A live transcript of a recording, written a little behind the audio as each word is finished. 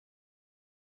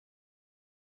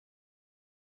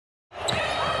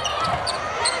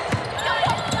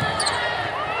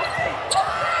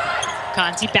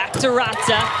Conti back to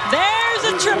Raca. There's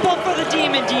a triple for the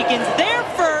Demon Deacons. Their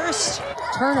first.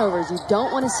 Turnovers, you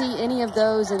don't want to see any of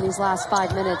those in these last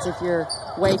 5 minutes if you're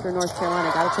Wake or North Carolina.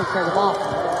 Got to take care of the ball.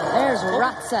 There's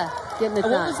Raca getting it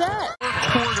done. What was that?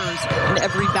 Quarters in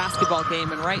every basketball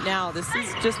game, and right now this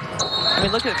is just, I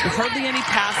mean, look at it, hardly any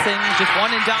passing, just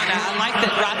one and done. I like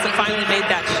that Raca finally made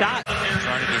that shot.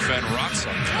 Trying to defend Raca.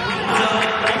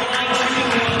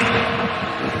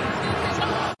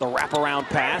 The wraparound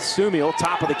pass, Sumiel,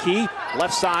 top of the key,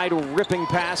 left side ripping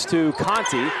pass to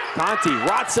Conti.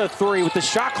 Raca three with the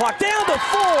shot clock down to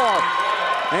 4,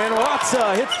 and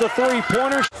Raca hits the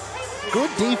three-pointer. Good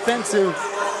defensive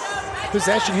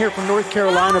possession here from North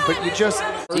Carolina, but you just,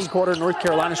 first quarter North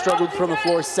Carolina struggled from the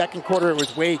floor, second quarter it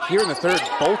was Wake. Here in the third,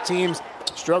 both teams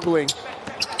struggling.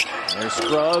 There's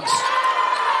Scruggs,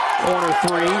 corner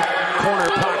three, corner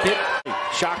pocket,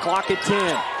 shot clock at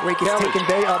 10. Wake is taking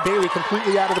Bailey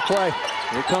completely out of the play.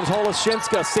 Here comes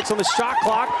Holoshinska, 6 on the shot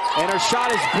clock, and her shot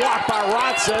is blocked by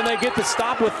Raca, and they get the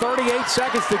stop with 38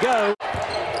 seconds to go.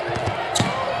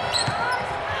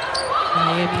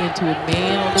 Miami into a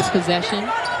man on this possession.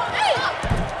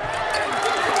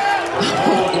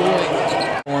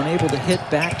 Oh boy. Unable to hit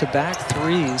back-to-back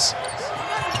threes.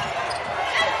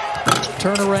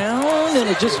 Turn around and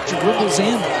it just dribbles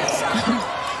in.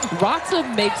 Raca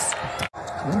makes...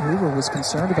 Jim Hoover was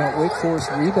concerned about Wake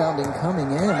Forest rebounding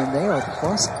coming in, and they are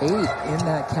 +8 in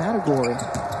that category.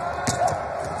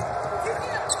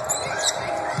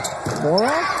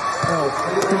 Mora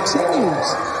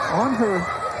continues on her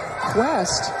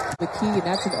quest. The key, and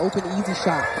that's an open, easy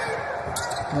shot.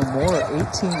 Mora,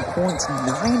 18 points,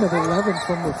 9 of 11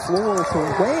 from the floor for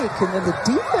Wake, and then the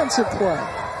defensive play.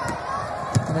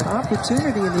 And an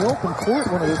opportunity in the open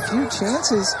court, one of the few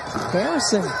chances.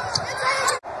 Harrison.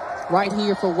 Right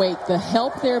here for Wake. The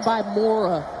help there by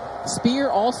Mora. Spear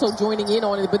also joining in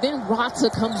on it, but then Raca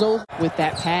comes over with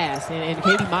that pass. And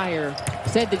Katie Meyer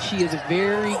said that she is a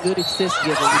very good assist giver.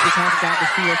 We just haven't got to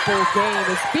see her full game.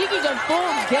 And speaking of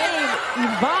full game,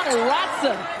 Ivana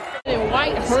Raca. And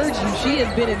White heard you. She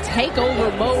has been in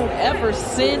takeover mode ever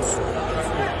since.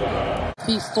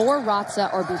 Before Raca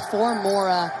or before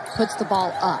Mora puts the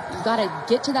ball up. You got to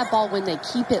get to that ball when they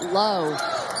keep it low.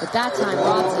 But that time,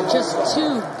 Raca just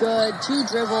too good, 2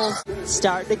 dribbles.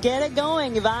 Starting to get it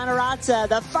going. Ivana Raca,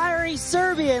 the fiery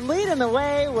Serbian, leading the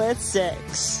way with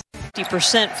 6.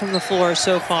 50% from the floor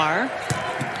so far.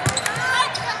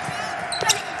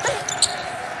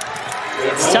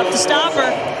 It's tough to stop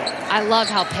her. I love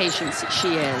how patient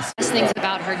she is. Best things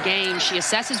about her game, she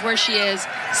assesses where she is,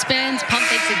 spins, pump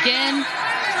fakes again,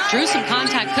 drew some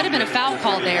contact. Could have been a foul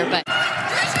call there, but 9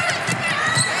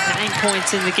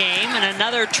 points in the game, and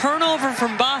another turnover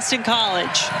from Boston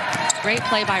College. Great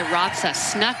play by Raca.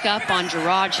 Snuck up on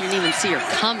Gerard. She didn't even see her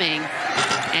coming.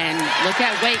 And look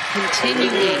at Wake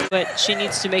continuing. But she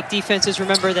needs to make defenses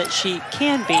remember that she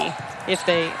can be if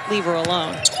they leave her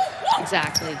alone.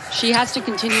 Exactly. She has to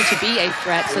continue to be a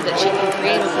threat so that she can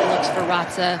create open looks for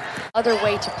Raca. Other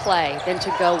way to play than to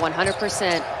go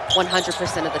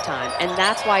 100% of the time. And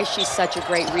that's why she's such a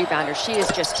great rebounder. She is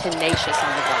just tenacious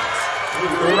on the glass.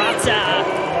 Raca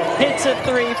hits a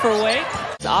 3 for Wake.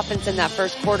 The offense in that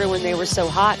first quarter when they were so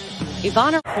hot.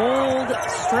 Ivana. Cold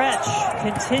stretch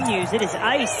continues. It is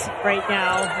ice right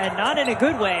now, and not in a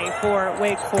good way for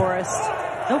Wake Forest.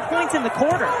 No points in the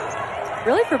quarter.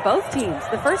 Really for both teams.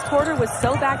 The first quarter was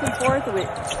so back and forth.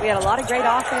 We had a lot of great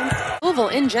offense. Louisville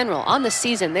in general, on the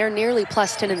season, they're nearly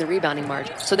 +10 in the rebounding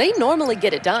margin. So they normally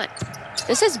get it done.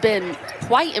 This has been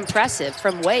quite impressive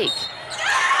from Wake.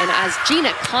 And as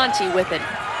Gina Conti with an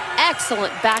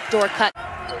excellent backdoor cut.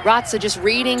 Raca just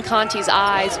reading Conti's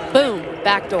eyes. Boom,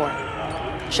 backdoor.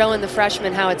 Showing the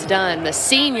freshman how it's done. The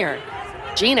senior,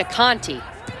 Gina Conti.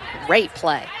 Great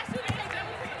play.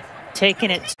 Taking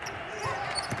it.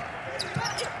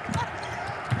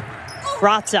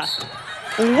 Raca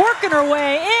working her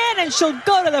way in, and she'll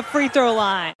go to the free throw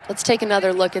line. Let's take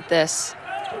another look at this.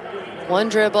 One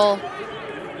dribble.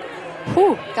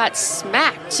 Whew, got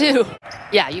smacked too.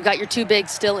 Yeah, you got your 2 bigs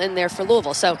still in there for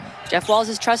Louisville. So Jeff Walz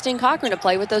is trusting Cochran to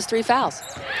play with those 3 fouls.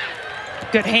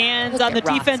 Good hands on the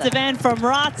defensive end from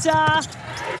Raca.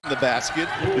 The basket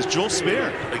is Joel Spear.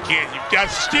 Again, you've got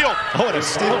to steal. Oh, and a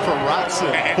steal from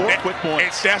Raca. 4 quick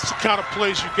points. And that's the kind of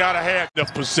plays you've got to have.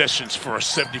 Enough possessions for a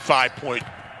 75-point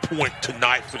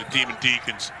tonight for the Demon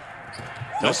Deacons.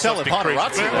 No telling Raca.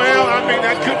 Well, I mean,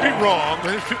 that could be wrong.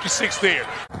 There's 56 there.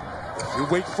 If you're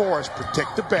Wake Forest,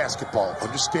 protect the basketball.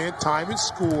 Understand time and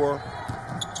score.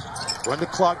 Run the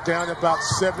clock down to about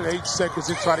 7, 8 seconds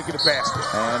and try to get a basket.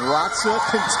 And Raca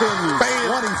continues.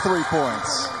 23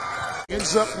 points.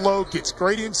 Ends up low, gets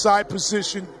great inside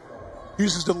position.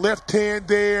 Uses the left hand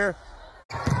there.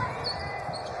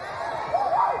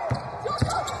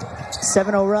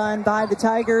 7-0 run by the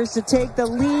Tigers to take the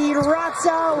lead.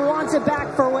 Raca wants it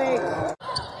back for Wake.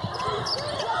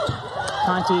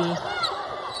 Conti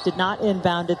did not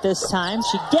inbound it this time.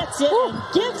 She gets it and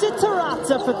gives it to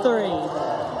Raca for 3.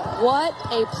 What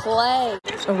a play.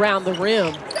 Around the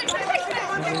rim.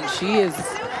 I mean, she is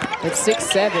at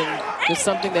 6'7", just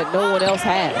something that no one else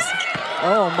has.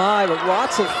 Oh my, but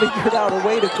Raca figured out a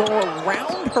way to go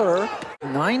around her.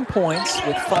 9 points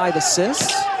with 5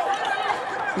 assists.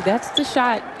 See, that's the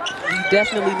shot you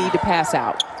definitely need to pass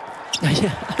out.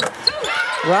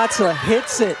 Raca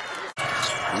hits it.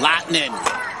 Latinen,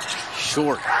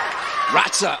 short.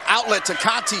 Raca, outlet to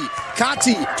Conti.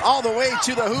 Conti all the way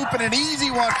to the hoop, and an easy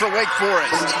one for Wake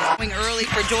Forest. Going early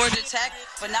for Georgia Tech,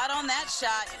 but not on that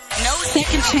shot. No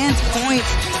second chance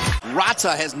point.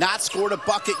 Raca has not scored a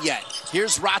bucket yet.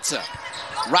 Here's Raca.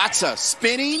 Raca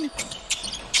spinning.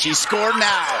 She scored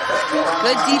now.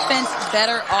 Good defense,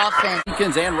 better offense.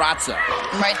 Jenkins and Raca.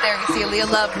 Right there, you see Aaliyah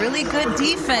Love. Really good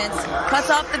defense. Cuts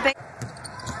off the base.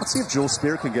 Let's see if Jewel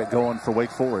Spear can get going for Wake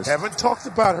Forest. Haven't talked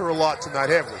about her a lot tonight,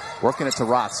 have we? Working it to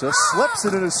Raca, slips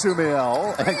it into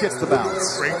Sumiel, and gets the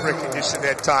bounce. Great recognition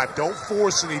that time. Don't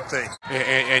force anything.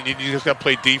 And you just got to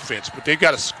play defense, but they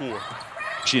got to score.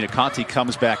 Gina Conti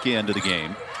comes back into the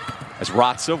game as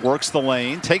Raca works the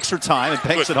lane, takes her time, and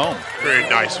pegs it home. Very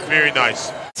nice, very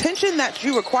nice. Tension that she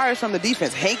requires from the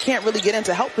defense. Hank can't really get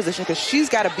into help position because she's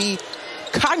got to be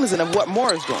cognizant of what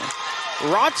Moore is doing.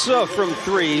 Raca from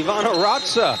 3. Ivana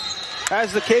Raca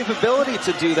has the capability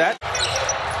to do that.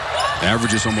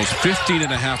 Averages almost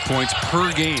 15.5 points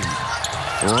per game.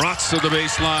 Raca the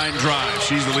baseline drive.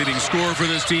 She's the leading scorer for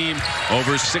this team.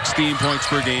 Over 16 points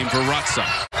per game for Raca.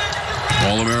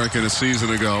 All-American a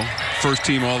season ago.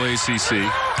 First-Team All-ACC.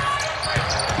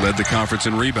 Led the conference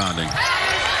in rebounding.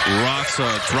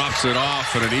 Raca drops it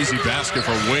off, and an easy basket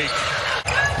for Wake.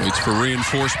 Waits for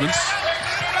reinforcements.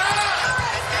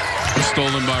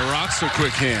 Stolen by Raca,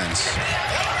 quick hands.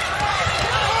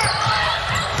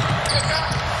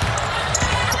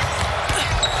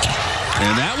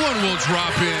 And that one will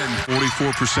drop in.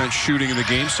 44% shooting in the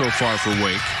game so far for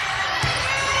Wake.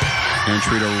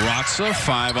 Entry to Raca,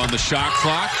 5 on the shot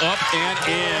clock, up and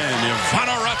in.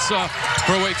 Ivana Raca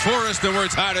for Wake Forest, and we're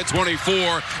tied at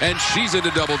 24, and she's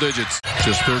into double digits.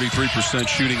 Just 33%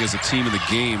 shooting as a team in the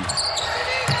game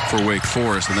for Wake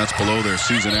Forest, and that's below their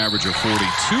season average of 42%,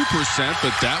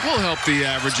 but that will help the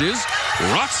averages.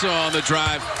 Raca on the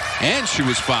drive, and she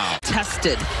was fouled.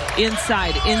 Tested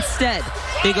inside instead.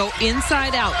 They go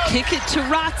inside out, kick it to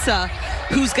Raca,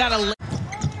 who's got a...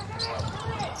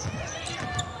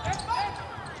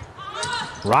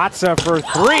 Raca for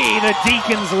 3, the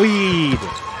Deacons lead.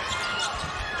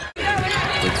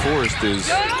 Wake Forest is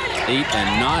 8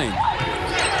 and 9.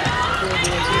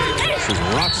 This is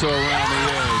Raca around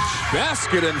the edge.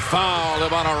 Basket and foul,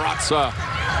 Ivana Raca.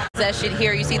 Possession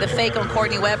here, you see the fake on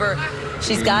Courtney Weber.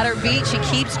 She's got her beat, she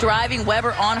keeps driving,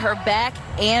 Weber on her back,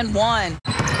 and one.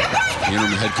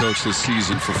 Interim head coach this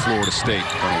season for Florida State.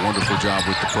 Done a wonderful job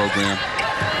with the program.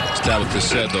 As Tabitha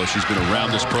said, though, she's been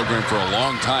around this program for a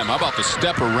long time. How about the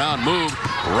step around move?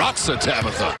 Raca,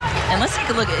 Tabitha. And let's take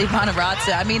a look at Ivana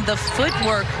Raca. I mean, the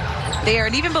footwork there,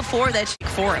 and even before that, Wake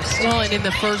Forest. Well, and in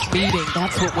the first meeting,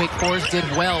 that's what Wake Forest did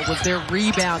well, was their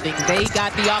rebounding. They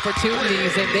got the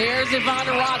opportunities, and there's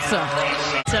Ivana Raca.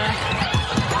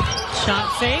 Shot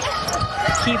fake,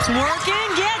 keeps working,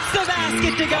 gets the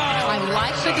basket to go. I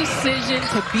like the decision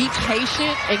to be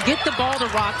patient and get the ball to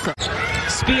Raca.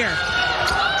 Spear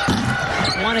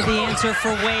wanted the answer for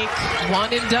Wake.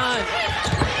 One and done.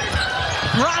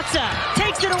 Raca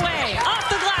takes it away.